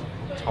 So it's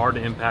hard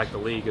to impact the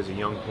league as a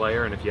young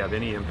player, and if you have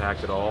any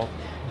impact at all,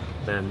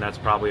 then that's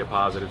probably a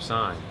positive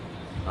sign.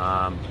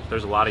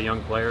 There's a lot of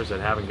young players that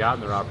haven't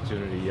gotten their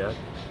opportunity yet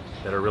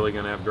that are really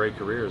going to have great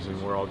careers,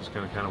 and we're all just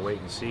going to kind of wait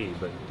and see.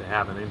 But to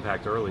have an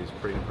impact early is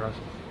pretty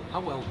impressive.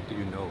 How well do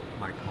you know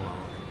Mike Malone?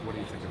 What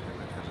do you think of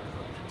him as a coach?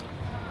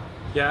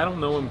 Yeah, I don't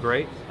know him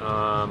great.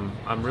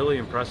 I'm really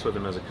impressed with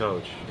him as a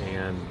coach,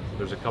 and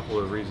there's a couple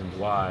of reasons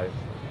why.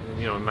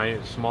 You know, in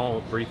my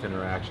small, brief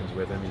interactions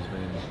with him, he's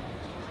been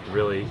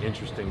really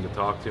interesting to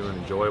talk to and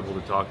enjoyable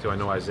to talk to. I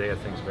know Isaiah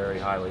thinks very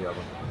highly of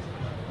him.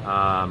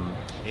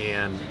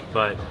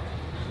 But,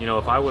 you know,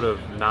 if I would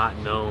have not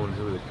known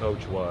who the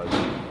coach was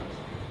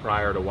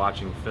prior to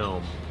watching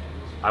film,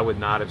 I would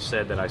not have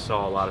said that I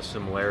saw a lot of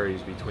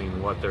similarities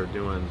between what they're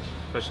doing,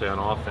 especially on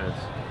offense,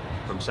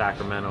 from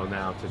Sacramento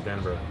now to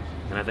Denver.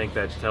 And I think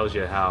that tells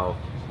you how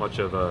much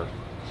of a,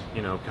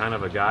 you know, kind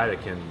of a guy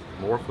that can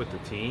morph with the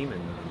team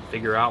and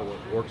figure out what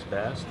works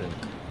best. And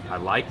I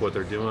like what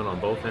they're doing on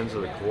both ends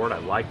of the court. I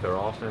like their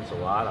offense a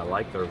lot. I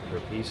like their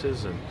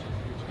pieces, and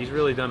he's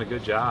really done a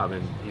good job.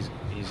 And he's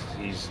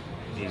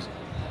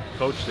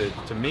coached it,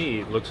 to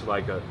me, looks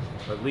like at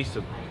least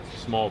a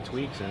small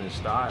tweaks in his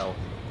style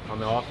on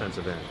the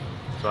offensive end.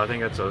 So I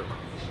think I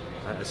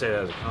say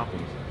that as a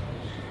compliment.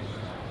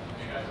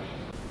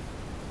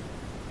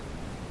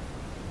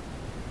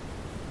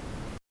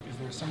 Is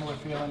there a similar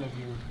feeling of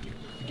you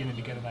beginning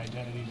to get an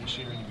identity this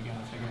year and you begin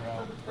to figure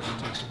out what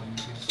it takes to win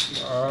these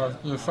games?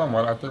 Yeah,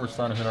 somewhat. I think we're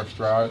starting to hit our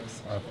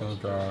strides. I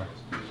think,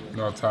 you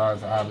know,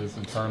 Ty's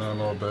obviously turning a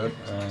little bit.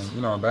 And,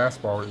 you know, in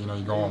basketball, you know,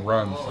 you go on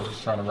runs, so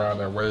just trying to ride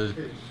that wave.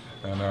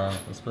 And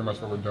that's pretty much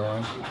what we're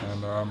doing.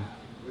 And,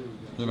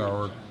 you know,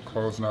 we're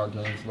closing out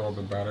games a little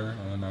bit better.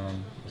 And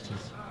it's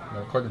just, you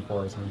know, clicking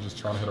for us. We're just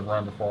trying to hit a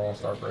run before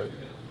All-Star break.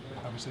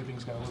 Obviously,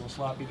 things got a little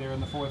sloppy there in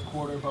the fourth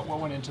quarter, but what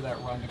went into that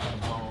run to kind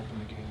of blow open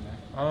the game there?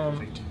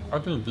 I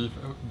think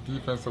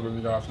defensively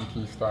we got some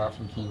key stops,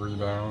 some key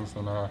rebounds,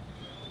 and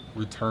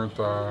we turned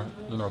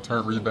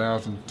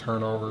rebounds and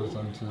turnovers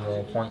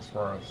into points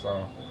for us.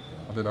 So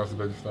I think that's the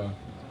biggest thing.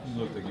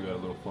 You looked like you had a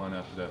little fun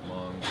after that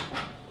long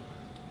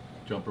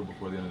jumper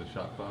before the end of the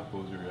shot clock.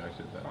 What was your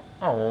reaction to that?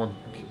 Oh, well,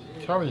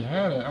 Kelly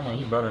had it. I'm like,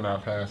 he better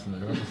not pass me.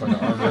 That's just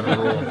like an unwritten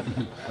rule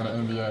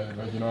in the NBA.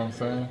 Like, you know what I'm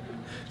saying?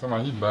 So I'm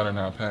like, he better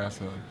not pass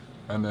him.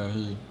 And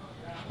then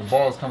the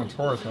ball's coming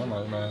towards me. I'm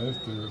like, man, this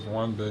dude is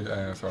one big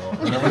asshole.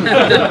 And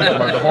then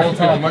like the whole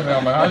time I'm looking at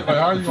him, like,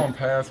 how are you going to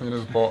pass me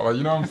this ball? Like,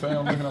 you know what I'm saying?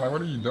 I'm looking at like,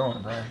 what are you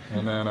doing, bro?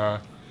 And then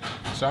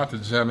shot to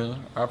Jimmy.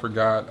 I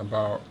forgot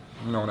about,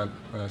 you know, when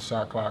that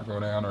shot clock go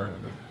down or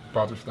the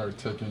buzzer start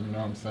ticking, you know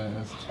what I'm saying?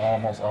 It's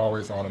almost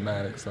always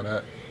automatic. So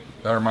that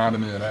that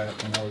reminded me of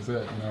that, and that was it. You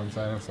know what I'm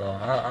saying? So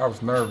I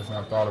was nervous and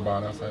I thought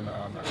about it. I said, no.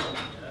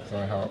 So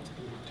it helped.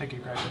 Take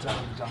your graduates out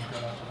of the dunk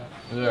right after that.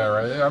 Yeah,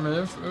 right. Yeah,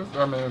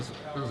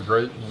 it was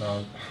great. You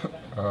know,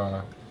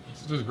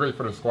 it's just great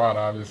for the squad,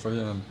 obviously,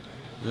 and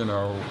you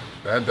know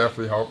that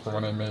definitely helped for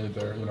when they made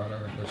their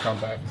their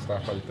comeback and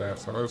stuff like that.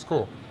 So it was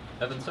cool.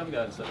 Evan, some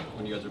guys,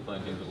 when you guys were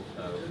playing games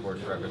with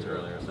Forged Records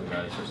earlier, some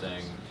guys were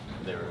saying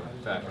they were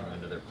factoring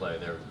into their play.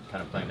 They were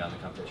kind of playing down the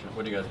competition.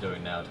 What are you guys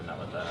doing now to not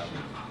let that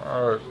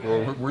happen?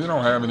 Well, we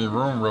don't have any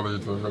room really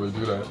to really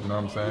do that. You know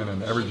what I'm saying?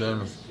 And every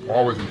game is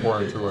always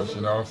important to us.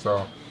 You know,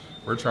 so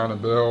we're trying to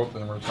build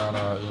and we're trying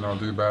to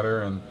do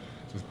better and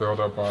just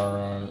build up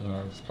our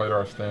just play to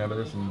our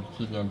standards and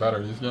keep getting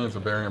better. These games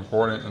are very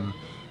important, and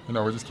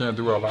we just can't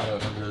do what a lot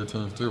of NBA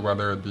teams do,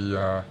 whether it be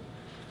kind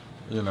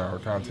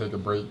of take a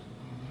break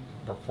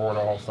before the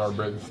All-Star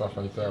break and stuff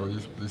like that.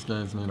 These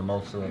games mean the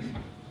most to us.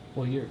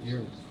 Well, you're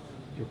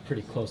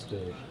pretty close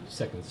to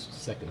second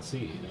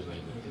seed. I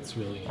mean, it's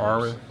really. Are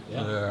we?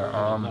 Yeah.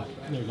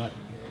 They're not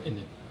in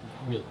the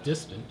real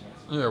distant.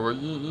 Yeah, well,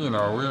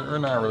 we're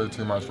not really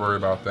too much worried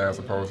about that as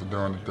opposed to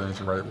doing the things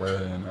the right way.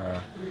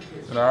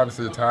 And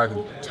obviously the tide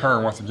can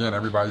turn once again.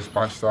 Everybody's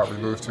bunched up. We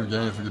lose 2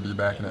 games, we could be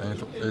back in the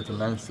 8th or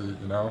 9th seed.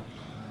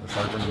 It's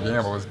like when you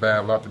gamble, it's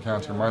bad luck to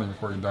count your money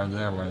before you're done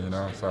gambling.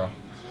 So.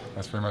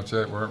 That's pretty much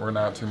it. We're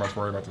not too much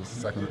worried about the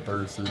 2nd,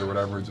 3rd seed or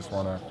whatever. We just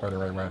want to play the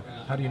right way.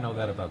 How do you know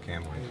that about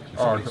gambling?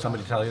 Did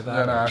somebody tell you that?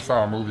 Yeah, no, I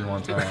saw a movie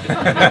one time.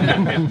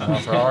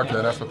 I said,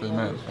 okay, that's what they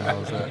meant. And that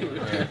was it.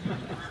 Yeah.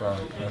 So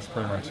that's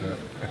pretty much it.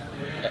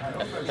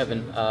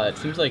 Evan, it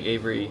seems like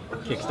Avery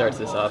kickstarts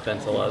this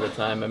offense a lot of the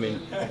time. I mean,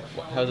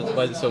 why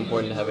is it so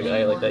important to have a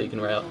guy like that you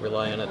can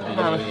rely on at the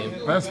beginning of the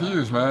game? That's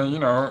huge,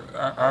 man.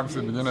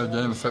 Obviously, the beginning of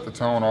the game to set the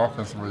tone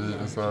offensively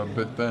is a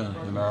big thing,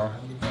 And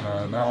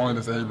not only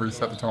does Avery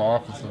set the tone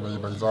offensively,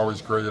 but he's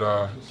always great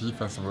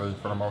defensively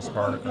for the most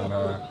part. And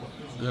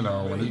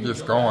when he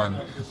gets going,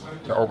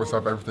 that opens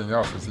up everything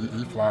else. Cause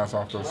he flies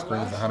off those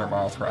screens 100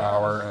 miles per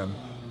hour, and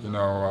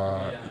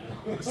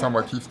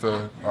somewhat keeps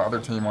the other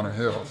team on their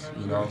heels.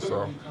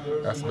 So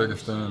that's the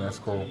biggest thing. That's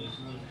cool.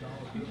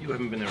 You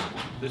haven't been there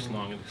this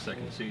long in the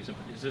second season,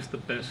 but is this the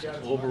best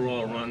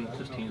overall run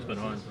this team's been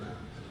on?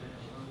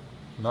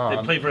 No,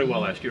 they played very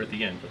well last year at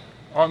the end. But.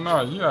 Oh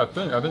no, yeah, I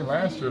think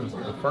last year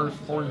the first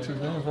 42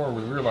 games we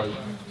were like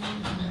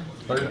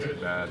 32.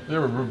 Bad. Yeah,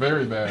 we were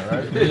very bad,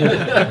 right?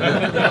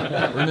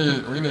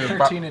 we need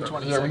 13 and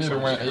 26. Yeah, we need to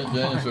win 8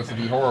 games just to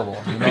be horrible.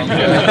 You know what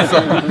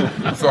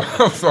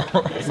I'm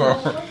saying?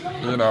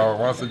 So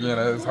once again,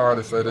 it's hard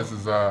to say this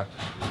is a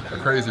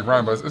crazy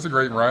run, but it's a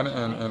great run,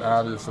 and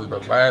obviously,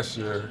 but last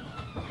year.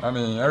 I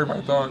mean,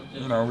 everybody thought,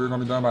 we were going to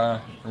be done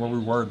by, we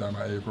were done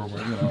by April,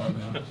 but,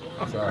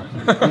 so,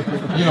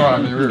 we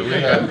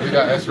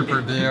got extra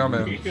per diem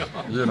and,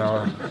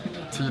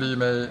 TD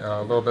made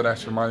a little bit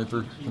extra money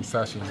through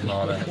concessions and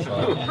all that.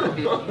 So,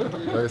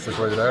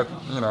 basically, that,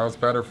 it's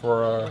better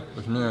for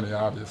the community,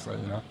 obviously,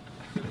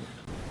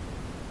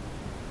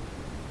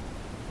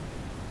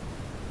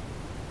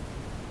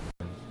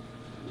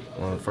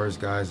 One of the first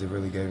guys that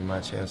really gave me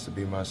my chance to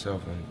be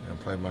myself and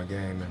play my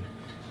game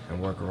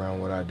and work around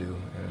what I do.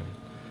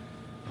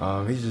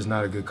 And he's just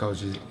not a good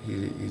coach.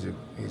 He's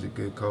a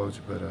good coach,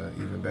 but an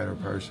even better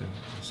person.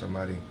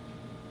 Somebody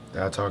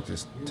that I talk to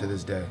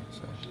this day.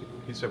 So.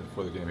 He said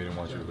before the game he didn't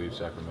want you to leave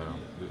Sacramento.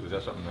 Is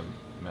that something that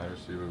matters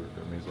to you, or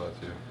that means a lot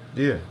to you?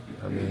 Yeah,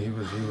 I mean he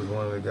was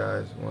one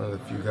of the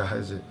few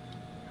guys that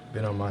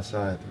been on my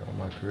side throughout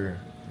my career,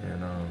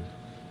 and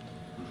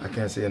I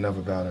can't say enough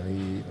about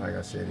him. Like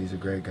I said, he's a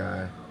great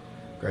guy,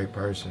 great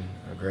person,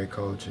 a great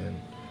coach, and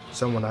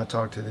someone I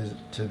talk to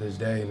this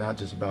day, not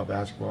just about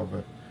basketball,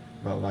 but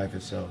about life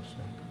itself.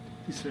 So.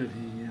 He said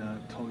he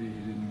told you he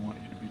didn't want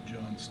you to be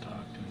John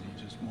Stockton.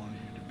 He just wanted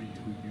you to be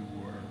who you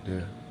were.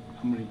 Yeah.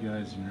 How many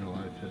guys in your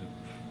life have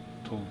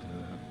told you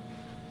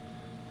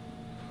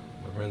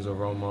that? Lorenzo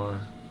Romar,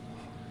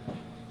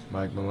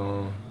 Mike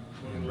Malone,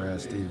 and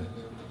Brad Stevens.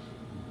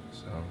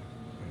 So,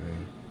 I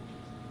mean,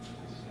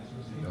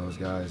 those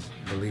guys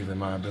believe in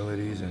my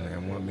abilities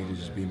and want me to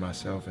just be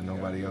myself and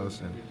nobody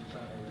else,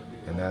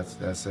 and that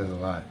says a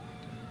lot.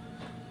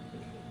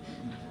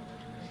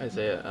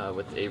 Isaiah,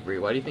 with Avery,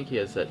 why do you think he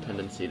has that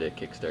tendency to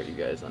kickstart you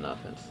guys on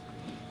offense?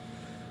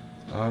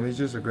 He's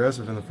just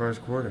aggressive in the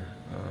first quarter,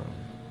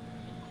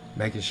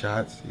 making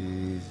shots.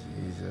 He's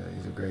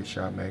a great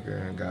shot maker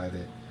and a guy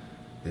that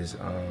is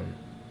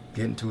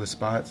getting to his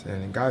spots,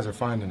 and guys are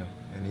finding him,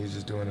 and he's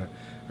just doing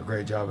a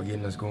great job of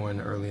getting us going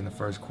early in the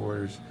first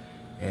quarters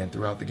and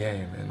throughout the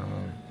game. And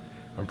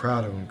I'm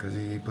proud of him because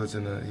he puts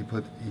in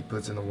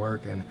the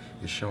work and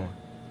it's showing.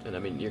 And I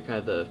mean, you're kind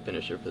of the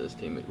finisher for this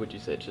team. Would you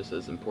say it's just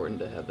as important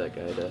to have that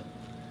guy to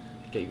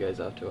get you guys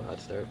off to a hot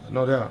start?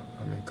 No doubt.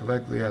 I mean,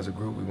 collectively as a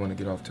group, we want to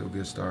get off to a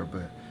good start.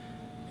 But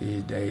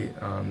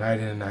night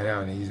in and night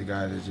out, and he's a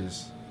guy that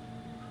just,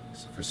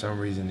 for some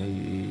reason,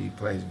 he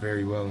plays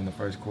very well in the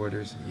first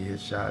quarters. He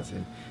hits shots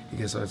and he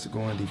gets us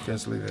going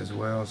defensively as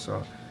well.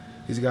 So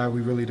he's a guy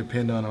we really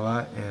depend on a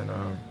lot, and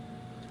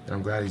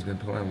I'm glad he's been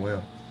playing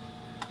well.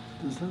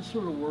 Does that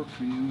sort of work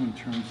for you in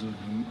terms of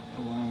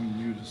allowing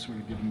you to sort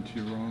of get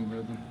into your own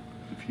rhythm?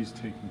 If he's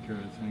taking care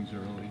of things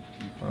early?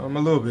 A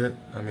little bit.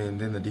 I mean,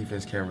 then the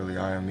defense can't really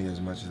eye on me as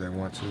much as they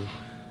want to.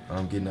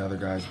 Getting the other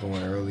guys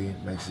going early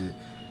makes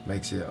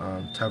it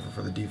tougher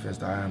for the defense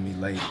to eye on me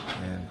late.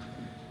 And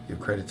give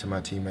credit to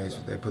my teammates.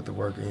 They put the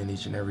work in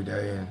each and every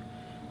day,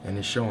 and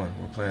it's showing.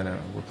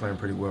 We're playing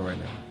pretty well right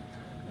now.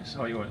 I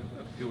saw you a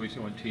few weeks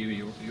ago on TV.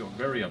 You were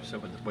very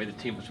upset with the way the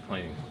team was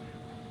playing.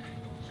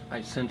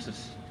 I sense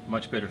it's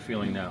much better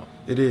feeling now.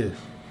 It is.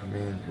 I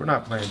mean, we're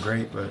not playing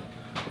great, but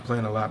we're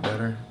playing a lot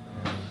better.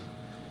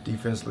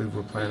 Defensively,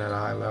 we're playing at a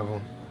high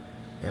level,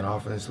 and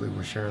offensively,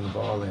 we're sharing the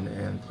ball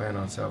and playing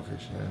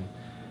unselfish. And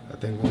I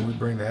think when we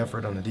bring the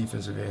effort on the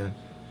defensive end,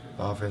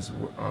 the offense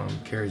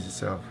carries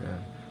itself,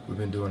 and we've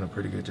been doing a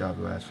pretty good job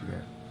the last few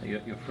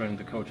games. Your friend,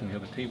 the coach, and the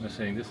other team are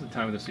saying this is the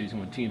time of the season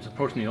when teams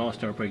approaching the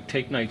All-Star break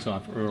take nights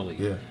off early.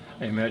 Yeah.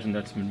 I imagine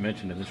that's been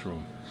mentioned in this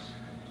room.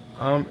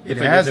 It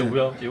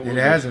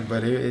hasn't,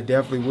 but it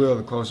definitely will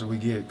the closer we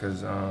get,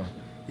 because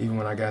even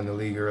when I got in the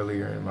league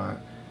earlier in my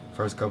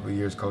first couple of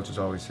years, coaches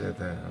always said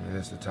that. I mean,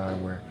 it's the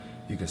time where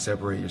you can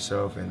separate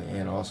yourself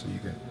and also you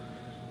can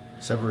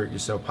separate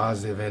yourself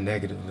positive and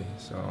negatively.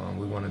 So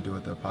we want to do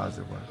it the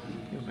positive way.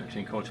 You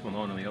mentioned Coach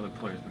Malone and the other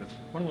players, but if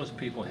one of those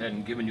people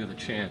hadn't given you the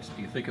chance,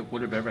 do you think it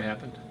would have ever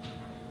happened?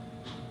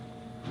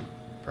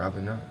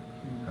 Probably not.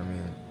 I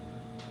mean,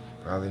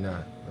 probably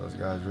not. Those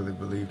guys really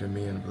believed in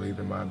me and believed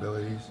in my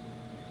abilities.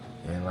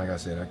 And like I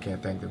said, I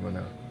can't thank them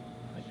enough.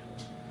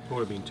 What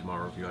would it mean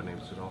tomorrow if you got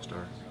named as an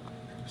All-Star?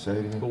 Say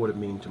it again? What would it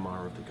mean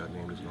tomorrow if they got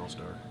named as an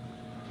All-Star?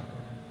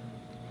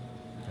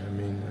 I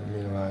mean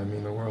a lot. It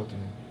mean the world to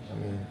me. I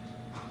mean,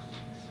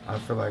 I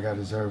feel like I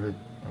deserve it.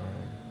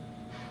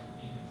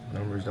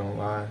 Numbers don't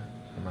lie.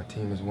 My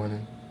team is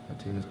winning. My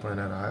team is playing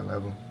at a high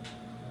level.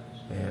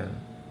 And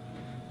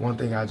one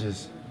thing I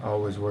just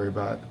always worry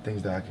about,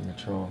 things that I can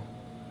control.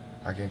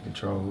 I can't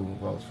control who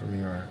votes for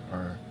me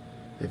or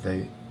if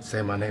they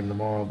say my name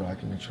tomorrow, but I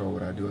can control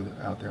what I do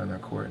out there on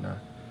that court. And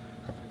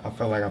I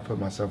felt like I put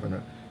myself in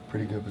a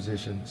pretty good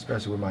position,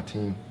 especially with my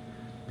team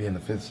being the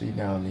 5th seed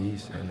now in the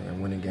East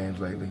and winning games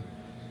lately.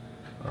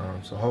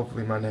 So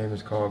hopefully my name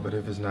is called, but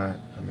if it's not,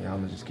 I mean, I'm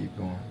going to just keep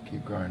going,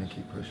 keep grinding,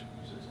 keep pushing.